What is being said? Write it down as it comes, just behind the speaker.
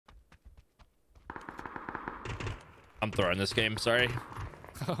I'm throwing this game. Sorry.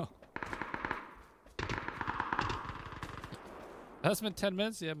 That's been 10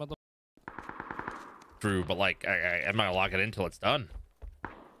 minutes. Yeah, mother. True, but like, I'm not gonna lock it in until it's done.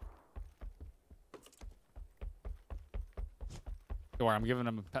 Don't worry, I'm giving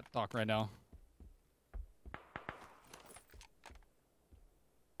him a pet talk right now.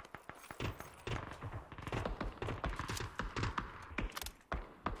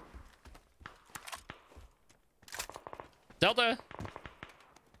 Delta.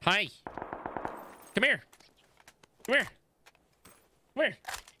 Hi. Come here. Come here. Come here.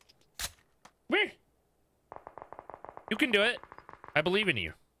 Come here. You can do it. I believe in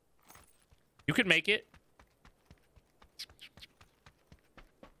you. You can make it.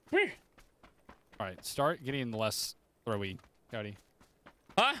 Come here. All right, start getting less throwy, Coyote.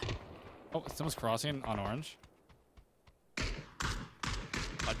 Huh? Oh, someone's crossing on orange.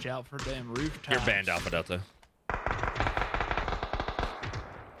 Watch out for them rooftops. You're banned, Alpha Delta.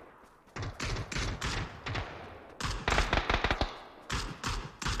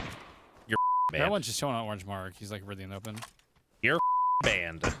 You're banned. That one's just showing an orange mark. He's like really in the open. You're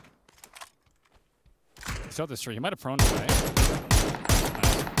banned. He's out this tree. He might have prone today.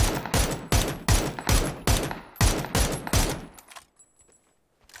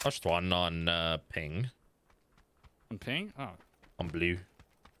 Touched one on ping. On ping? Oh. On blue.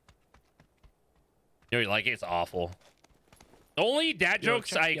 You know, like it's awful. Only dad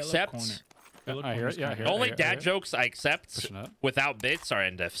jokes I accept. I hear it. Yeah, I hear it. Only dad jokes I accept without bits are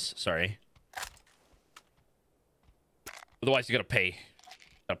NDIFs. Sorry. Otherwise, you gotta pay.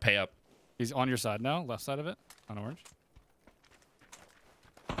 Gotta pay up. He's on your side now, left side of it, on orange.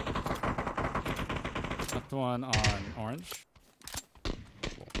 Left one on orange.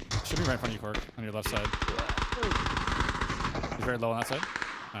 Should be right in front of you, Cork, on your left side. He's very low on that side.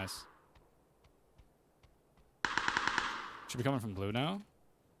 Nice. Should be coming from blue now.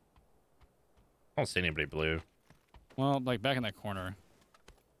 I don't see anybody blue. Well, like back in that corner.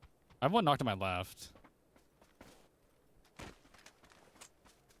 I have one knocked to my left.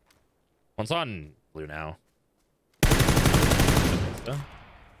 One's on blue now. There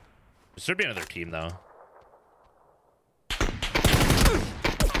should be another team though.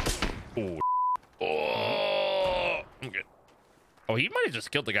 Ooh. Oh, I'm good. Oh, he might have just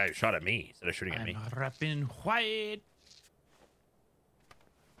killed the guy who shot at me instead of shooting at me. I'm rapping white.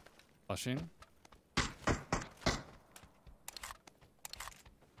 Flushing.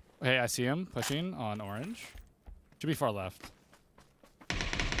 Hey, I see him pushing on orange. Should be far left.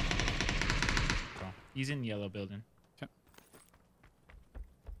 He's in yellow building. Okay.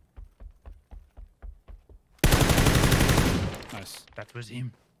 Nice. That was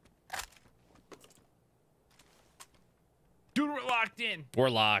him. Dude, we're locked in. We're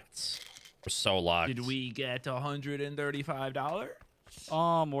locked. We're so locked. Did we get $135?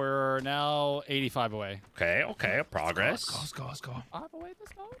 We're now 85 away. Okay, okay, progress. Let's go, let's go. 5 away this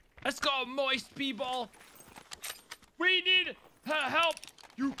time? Let's go, moist people. We need help,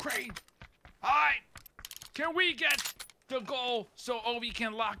 Ukraine. All right. Can we get the goal so Obi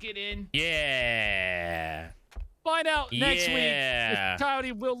can lock it in? Yeah. Find out next week Yeah. if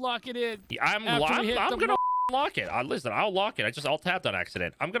Coyote will lock it in. I'm gonna lock it. Listen, I'll lock it. I'll tapped on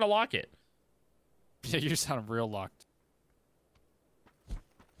accident. I'm gonna lock it. Yeah, you sound real locked.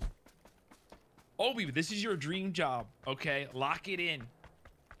 Obi, this is your dream job, okay? Lock it in.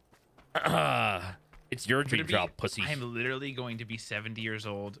 It's your dream job, pussy. I'm literally going to be 70 years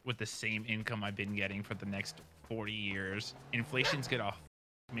old with the same income I've been getting for the next 40 years. Inflation's gonna f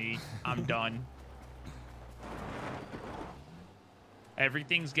me. I'm done.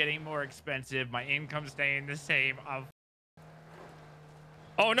 Everything's getting more expensive. My income's staying the same.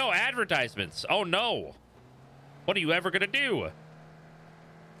 Oh no, advertisements. Oh no. What are you ever gonna do?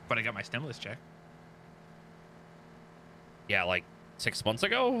 But I got my stimulus check. Yeah, like 6 months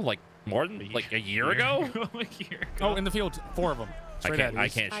ago? Like more than like a year ago? A year ago. Oh, in the field, 4 of them. I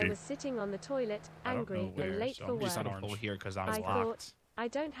can't I shoot. was sitting on the toilet, angry and late for work. Pull here because I'm I locked. thought, I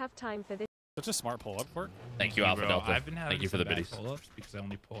don't have time for this. Such a smart pull up, Cork. Thank you, Alpha Delta. I've been having Thank you for the some bad biddies. pull-ups because I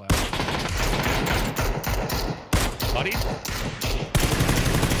only pull out. Buddy?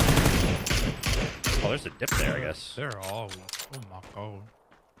 Oh, there's a dip there, I guess. They're all weak. Oh my god.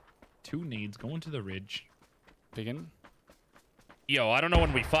 2 nades going to the ridge. Begin. Yo, I don't know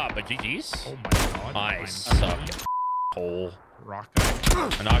when we fought, but GG's. Oh my god. I suck. Hole. Rock guy.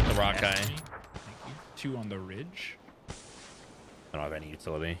 I knocked the rock guy. Thank you. 2 on the ridge. I don't have any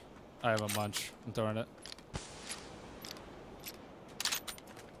utility. I have a bunch. I'm throwing it.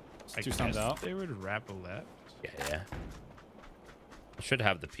 I 2 stuns guess out. they would wrap a left. Yeah. I should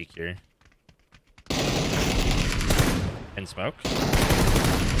have the peek here. And smoke.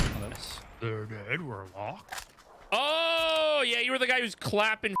 They're dead. We're locked. Oh, yeah, you were the guy who's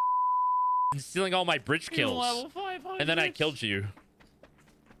clapping and stealing all my bridge kills. Level 500. And then I killed you.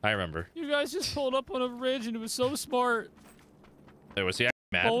 I remember. You guys just pulled up on a ridge and it was so smart. Wait, was he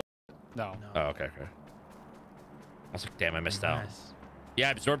mad? No. Oh, okay, okay. I was like, damn, I missed out. Nice. Yeah,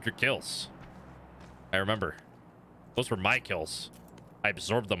 I absorbed your kills. I remember. Those were my kills. I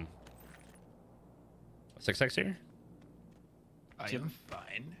absorbed them. 6x here? I am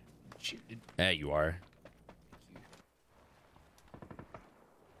fine. Cheated. Yeah, you are.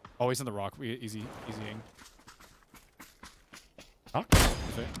 Always in the rock. Easying. Oh,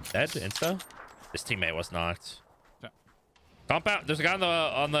 dead insta. This teammate was not. Yeah. Compound. There's a guy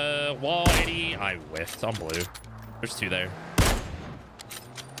on the wall. 80. I whiffed. On blue. There's two there.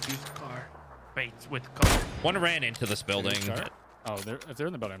 Use car. Baits with car. One ran into this building. Oh, if they're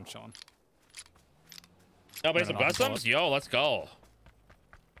in the building, I'm chilling. No, but some customs. Yo, let's go.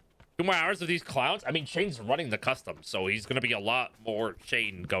 2 more hours of these clowns. I mean, Shane's running the custom, so he's gonna be a lot more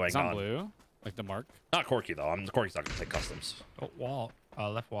Shane going it's on. Blue, like the mark. Not Corky though. Corky's not gonna take customs. Oh, wall.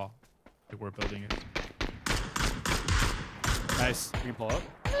 Left wall. I think we're building it. Nice. You can pull up.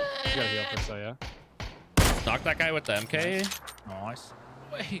 You gotta heal first, though, yeah. Knock that guy with the MK. Nice.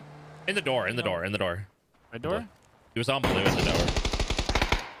 Wait. In the door. In the door. In the door. Right door. He was on blue in the door.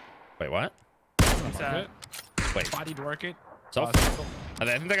 Wait, what? What's that? Wait. Body to work it. Self. I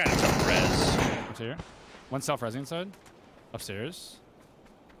think that guy has some res. What's here? One self-resing inside. Upstairs.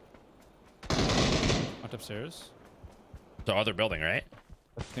 Went upstairs. The other building, right?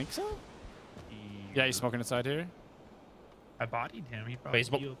 I think so. Yeah, he's smoking inside here. I bodied him. He probably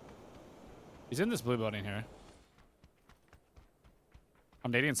healed. He's in this blue building here.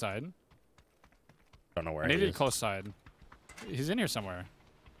 I'm nading inside. Don't know where I he naded is. close side. He's in here somewhere.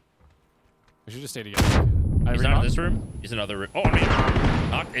 We should just stay together. He's not in this room. He's in another room. Oh, I mean,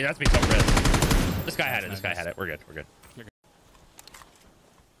 it has to be self-res. This guy had it. This guy had it. We're good. We're good.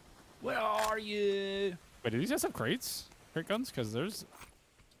 Where are you? Wait, do these guys have crates? Crate guns? Because there's...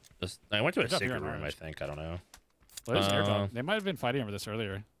 I went to a Good job, secret you're room, I orange. think. I don't know. Well, there's airdrop. They might have been fighting over this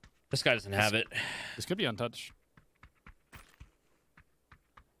earlier. This guy doesn't have it. This could be untouched.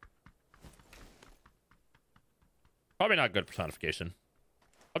 Probably not good personification.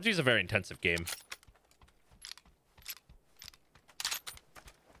 PUBG is a very intensive game.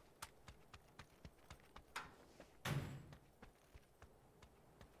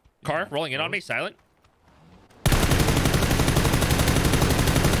 Car rolling in on me, silent. I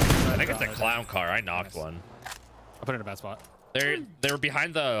think it's a clown car. I knocked one. I put it in a bad spot. They were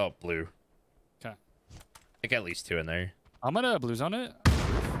behind the blue. Okay. I think at least 2 in there. I'm gonna blue zone it.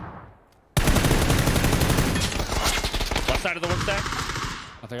 Left side of the one stack.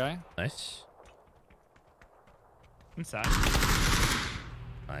 Not the guy. Nice. Inside.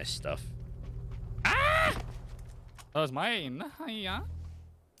 Nice stuff. That was mine. Yeah.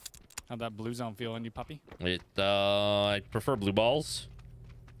 How'd that blue zone feel in you, puppy? I prefer blue balls.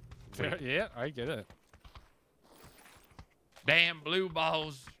 Yeah, I get it. Damn blue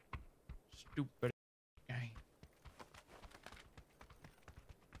balls. Stupid game.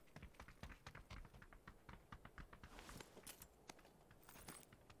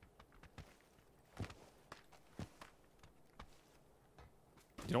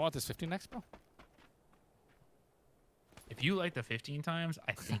 You don't want this 15 next, bro? If you like the 15 times,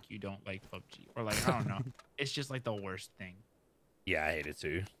 I think you don't like PUBG. Or like, I don't know. It's just like the worst thing. Yeah, I hate it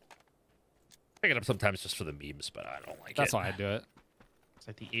too. Pick it up sometimes just for the memes, but I don't like it. That's why I do it. It's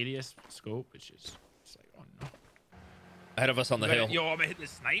like the 80th scope. It's just, it's like, oh no. Ahead of us on the hill. Yo, I'm gonna hit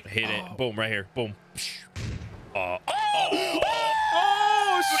this snipe. Hit it. Boom, right here. Boom. Oh,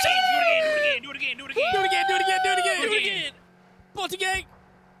 shit! Do it again. Do it again. Multi gang.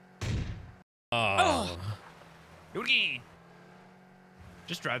 Oh. Do it again.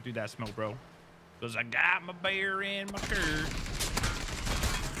 Just drive through that smoke, bro. Because I got my bear in my car.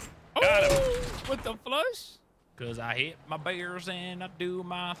 Got him. With the flush? Because I hit my bears and I do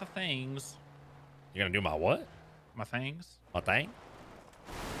my things. You're gonna do my what? My things. My thing?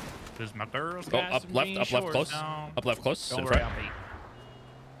 Because my girls Oh, got up some left, green up left shorts close. on. Up left close. Don't In worry, front. I'll be.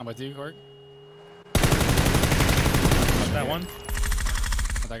 I'm with you, Cork. That one.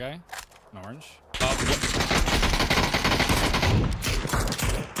 With that guy? An orange.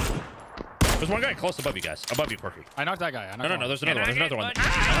 There's one guy close above you guys. Above you, Corky. I knocked that guy. No. There's another one. There's another one.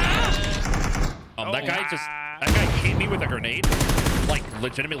 Oh, That guy hit me with a grenade. Like,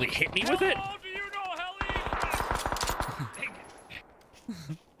 legitimately hit me with it. Oh, do you know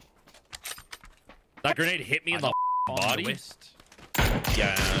Helly? That grenade hit me in the body. Wrist.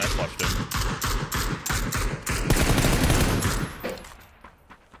 Yeah, that's watched him.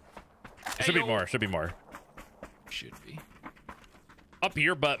 Should be more. Should be more. Should be. Up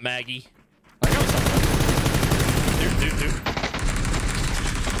your butt, Maggie. I got something. Dude.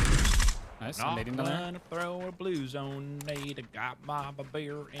 Nice. Not Nading down there. gonna throw a blue zone nade. I got my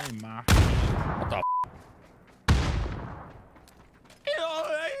beer in my. What the?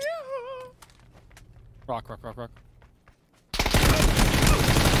 Rock. From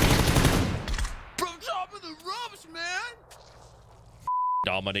top of the ropes, man.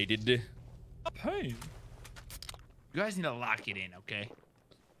 Dominated. Hey. You guys need to lock it in, okay?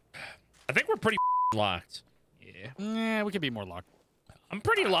 I think we're pretty locked. Yeah. Yeah, we could be more locked. I'm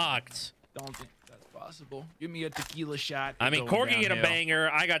pretty locked. Don't think that's possible. Give me a tequila shot. I mean, Corky hit a banger.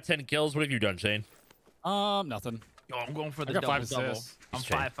 I got 10 kills. What have you done, Shane? Nothing. Yo, I'm going for the I got 5 double. assists. I'm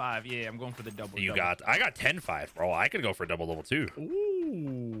 5-5. Yeah, I'm going for the double. I got 10-5, bro. I could go for a double level too.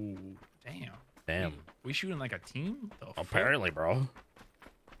 Ooh. Damn. We shooting like a team? Apparently, bro.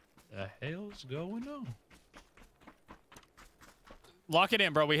 The hell's going on? Lock it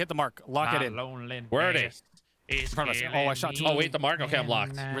in, bro. We hit the mark. Lock it in. Where are they? In front of us. Oh, I shot 2. Oh, wait, the mark? Okay, I'm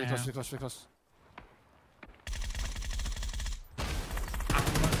locked. Really close.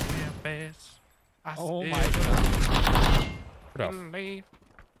 Oh my god. What up? Wait,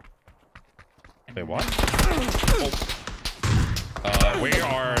 what? We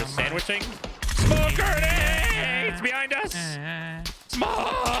are sandwiching. Smoke grenades behind us.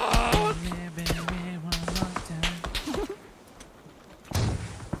 Smoke.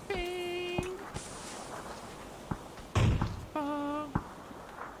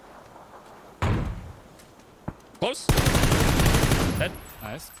 Close. Dead.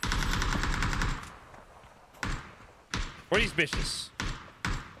 Nice. Where are these bitches?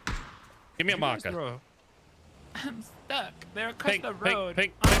 Give me a maca. I'm stuck. They're across Pink, the road.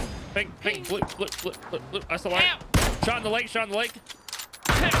 pink. Blue. That's the line. Shot in the leg.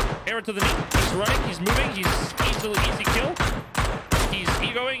 Arrow to the knee. He's running. He's moving. He's easy kill. He's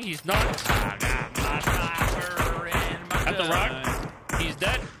egoing. He's not. I got my sniper and my At the gun. rock. He's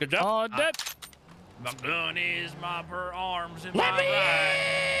dead. Good job. Oh, dead. My gun is my per arms and Let my me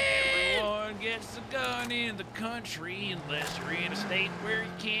right. Everyone gets a gun in the country unless you're in a state where you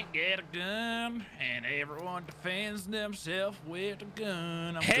can't get a gun. And everyone defends themselves with a gun.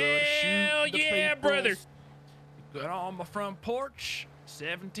 I'm gonna Hell shoot the yeah, people. brother. Got on my front porch,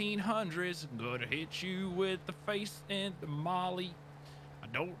 1700s. I'm gonna hit you with the face and the molly. I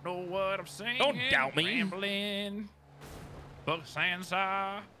don't know what I'm saying. Don't doubt me. Rambling. Buck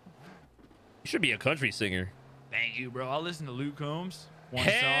Sansa. You should be a country singer. Thank you, bro. I'll listen to Luke Combs. One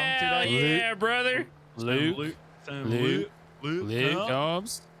Hell song today. yeah, brother. Luke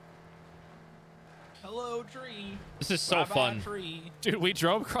comes. Hello, tree. This is so Bye-bye, fun. Tree. Dude, we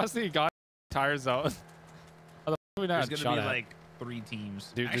drove across the entire zone. How the fuck we not There's shot gonna be at? like 3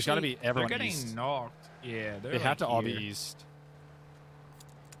 teams. Dude, there's gotta be everyone They're getting east. knocked. Yeah, they're They have to all be here. east.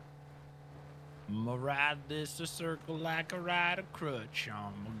 I'ma ride this a circle like I ride a crutch.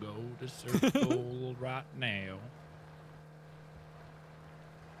 I'ma go to circle right now.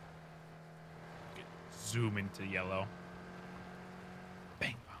 Zoom into yellow.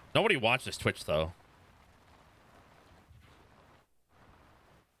 Bang. Nobody watches Twitch though.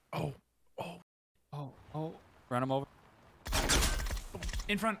 Oh. Run him over.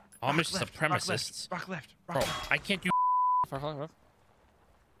 In front. Amish Rock left, supremacists. Rock left. Bro, I can't do. Fuck.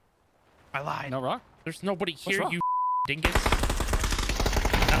 I lied. No rock? There's nobody here, wrong? you dingus.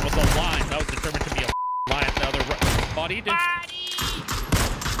 That was a line. That was determined to be a line. The other body did.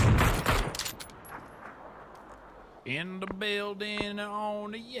 In the building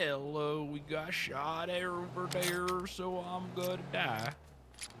on the yellow, we got shot over there, so I'm gonna die.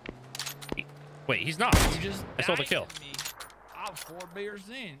 Wait, he's not. You just I stole the died kill. to me. I'm 4 beers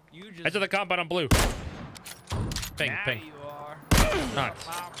in. You just. Enter the compound on blue. Ping, now ping. you are. Knocked.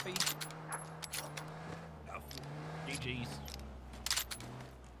 Poppy. GG's.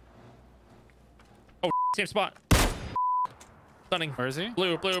 Oh, same spot. Stunning. Where is he?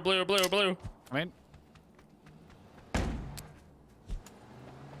 Blue. I mean,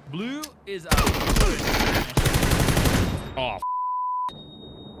 Blue is up. Oh,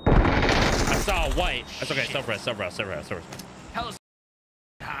 I saw white. That's okay. Self-rest. Hell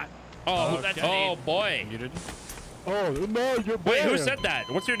hot. Oh, that's oh it. boy. muted. Oh, no, you're Wait, who banned. said that?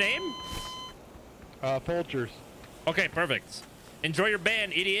 What's your name? Folgers. Okay, perfect. Enjoy your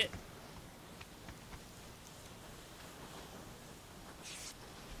band, idiot.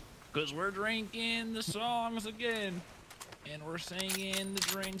 Cause we're drinking the songs again. And we're singing the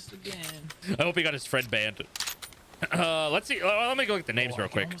drinks again. I hope he got his friend banned. Let's see. Let me go look at the names real I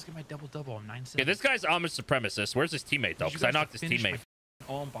quick. almost get my double-double on 9 seconds. Okay, this guy's Amish supremacist. Where's his teammate though? Because I knocked his teammate.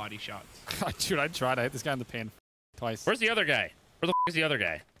 on body shots. Dude, I tried. I hit this guy in the pan twice. Where's the other guy? Where the is the other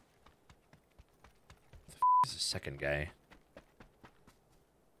guy? What the is the second guy?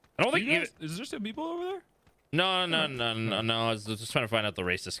 I don't think Is there some people over there? No. I was just trying to find out the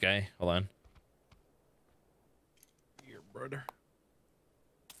racist guy. Hold on. Here, brother.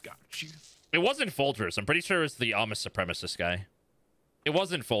 Got you. It wasn't Folgers. I'm pretty sure it was the Amish supremacist guy. It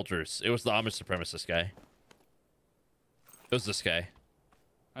wasn't Folgers. It was the Amish supremacist guy. It was this guy.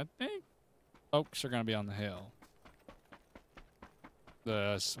 I think folks are gonna be on the hill.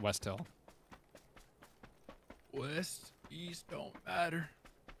 The west hill. West, east don't matter.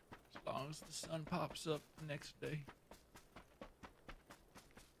 As long as the sun pops up the next day.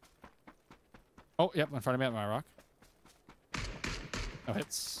 Oh, yep, in front of me at my rock. No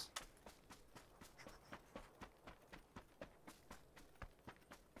hits.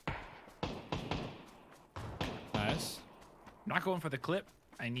 Nice. I'm not going for the clip.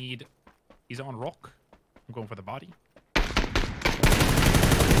 I need... He's on rock. I'm going for the body.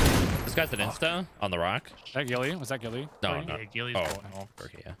 This guy's an insta on the rock. Was that Gilly? Was that Gilly? No, Yeah, no. Gilly's Oh, going off.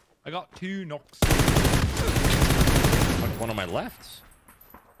 Corky, yeah. I got 2 knocks. One on my left.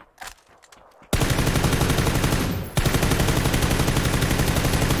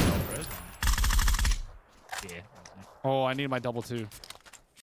 Yeah. Oh, I need my double 2.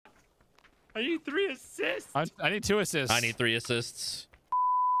 I need 3 assists. I need 2 assists. I need 3 assists.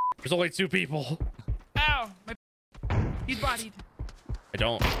 There's only 2 people. Ow! He's bodied. I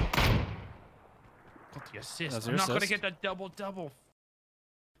don't. Got the assist. That's I'm your not gonna assist. get the double. I'm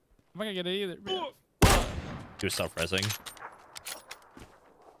not gonna get it either. Man. He was self-resing.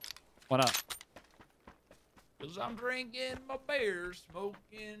 What up? Cause I'm drinking my beer,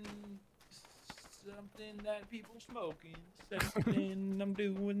 smoking something that people smoking, something I'm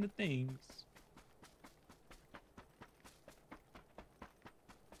doing the things.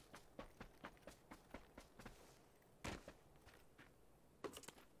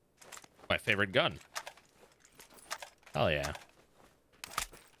 My favorite gun. Hell yeah.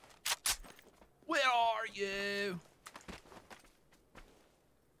 Where are you?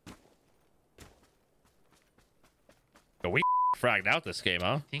 But we fragged out this game,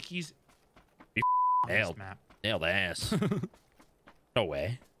 huh? I think he's on Nailed. this map. Nailed ass. No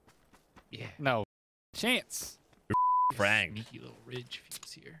way. Yeah. No chance. Fragged. Sneaky little ridge if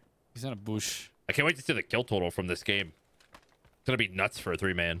he's here. He's in a bush. I can't wait to see the kill total from this game. It's gonna be nuts for a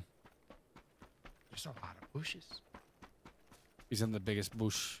 3-man. There's a lot of bushes. He's in the biggest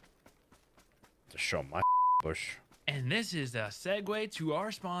bush. To show my bush. And this is a segue to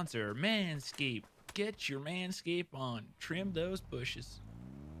our sponsor, Manscaped. Get your Manscaped on. Trim those bushes.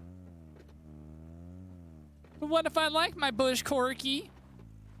 But what if I like my bush, Corky?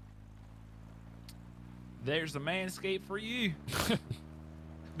 There's the Manscaped for you.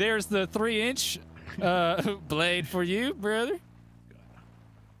 There's the 3-inch blade for you, brother.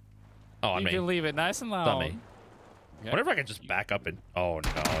 Oh, I You mean, can leave it nice and long. not me. Okay. Whatever I can just back up and. Oh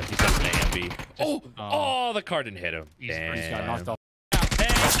no, he's got an AMB. Oh, the car didn't hit him. He's Got Damn. knocked off.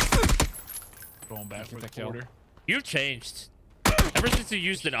 Going back for Get the that kill. quarter. You've changed. Ever since you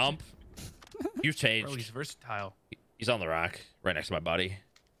used an ump, you've Bro, changed. he's versatile. He's on the rock, right next to my body.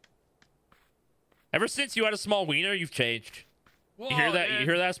 Ever since you had a small wiener, you've changed. You hear that? You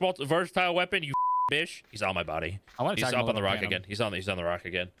hear that small versatile weapon? You bitch. He's on my body. I want to He's tag him up on the a little rock pan. again. He's on the rock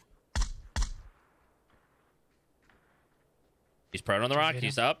again. He's prone on the rock. hit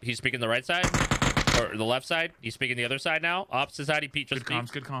He's up. He's speaking the right side or the left side. He's speaking the other side now. Opposite side. He peeked. Good Just peeked.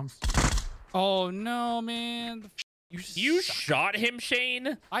 comms, good comms. Oh no, man! You shot him,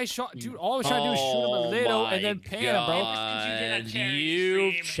 Shane. I shot, dude. All I was trying to do is shoot him a little and then pan him, bro. God,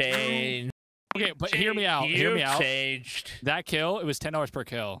 you've changed. Okay, but hear me out. Hear me You've out. changed. That kill, it was $10 per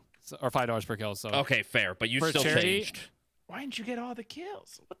kill, so, or $5 per kill. So Okay, fair, but you For still charity- changed. Why didn't you get all the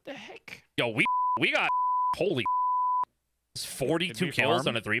kills? What the heck? Yo, we got holy. It's 42 Did we kills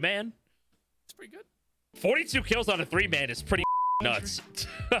farm? on a 3-man. it's pretty good. 42 kills on a 3-man is pretty nuts.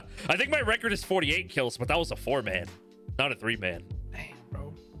 I think my record is 48 kills, but that was a 4-man, not a 3-man. Damn,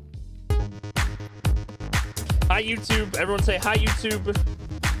 bro. Hi YouTube, everyone say hi YouTube.